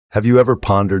Have you ever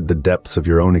pondered the depths of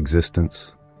your own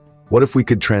existence? What if we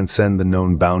could transcend the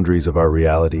known boundaries of our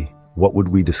reality? What would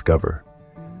we discover?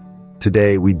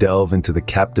 Today, we delve into the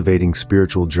captivating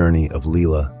spiritual journey of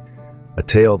Leela, a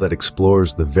tale that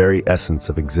explores the very essence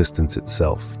of existence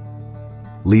itself.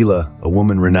 Leela, a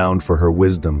woman renowned for her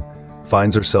wisdom,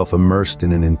 finds herself immersed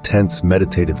in an intense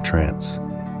meditative trance.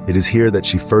 It is here that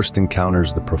she first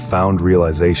encounters the profound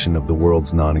realization of the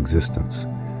world's non-existence,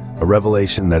 a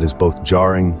revelation that is both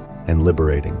jarring and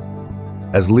liberating.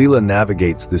 As Leela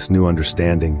navigates this new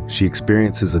understanding, she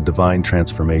experiences a divine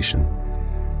transformation.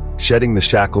 Shedding the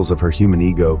shackles of her human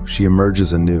ego, she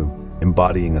emerges anew,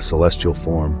 embodying a celestial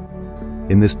form.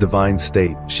 In this divine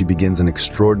state, she begins an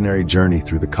extraordinary journey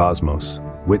through the cosmos,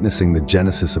 witnessing the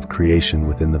genesis of creation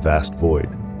within the vast void.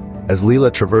 As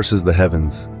Leela traverses the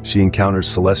heavens, she encounters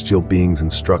celestial beings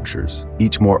and structures,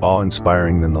 each more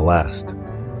awe-inspiring than the last.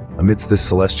 Amidst this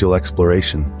celestial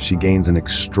exploration, she gains an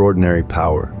extraordinary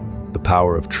power, the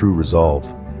power of true resolve.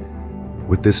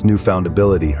 With this newfound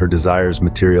ability, her desires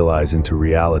materialize into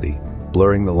reality,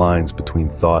 blurring the lines between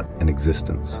thought and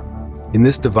existence. In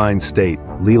this divine state,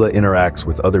 Leela interacts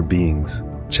with other beings,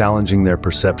 challenging their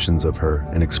perceptions of her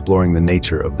and exploring the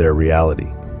nature of their reality.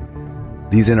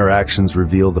 These interactions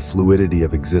reveal the fluidity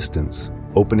of existence,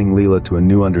 opening Leela to a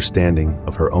new understanding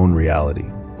of her own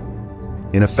reality.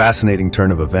 In a fascinating turn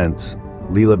of events,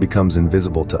 Leela becomes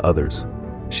invisible to others.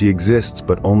 She exists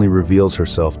but only reveals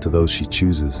herself to those she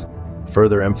chooses,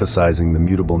 further emphasizing the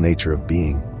mutable nature of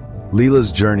being.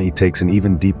 Leela's journey takes an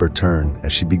even deeper turn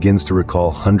as she begins to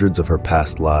recall hundreds of her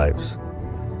past lives.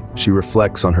 She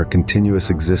reflects on her continuous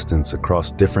existence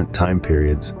across different time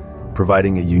periods,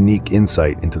 providing a unique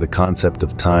insight into the concept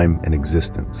of time and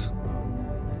existence.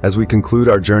 As we conclude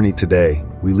our journey today,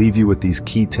 we leave you with these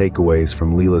key takeaways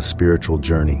from Leela's spiritual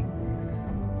journey.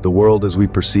 The world as we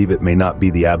perceive it may not be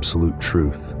the absolute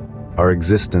truth. Our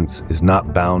existence is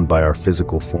not bound by our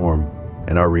physical form,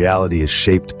 and our reality is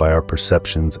shaped by our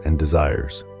perceptions and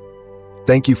desires.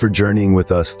 Thank you for journeying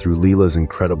with us through Leela's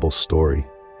incredible story.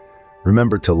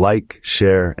 Remember to like,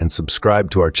 share, and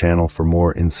subscribe to our channel for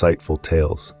more insightful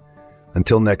tales.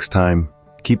 Until next time,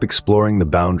 keep exploring the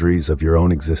boundaries of your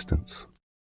own existence.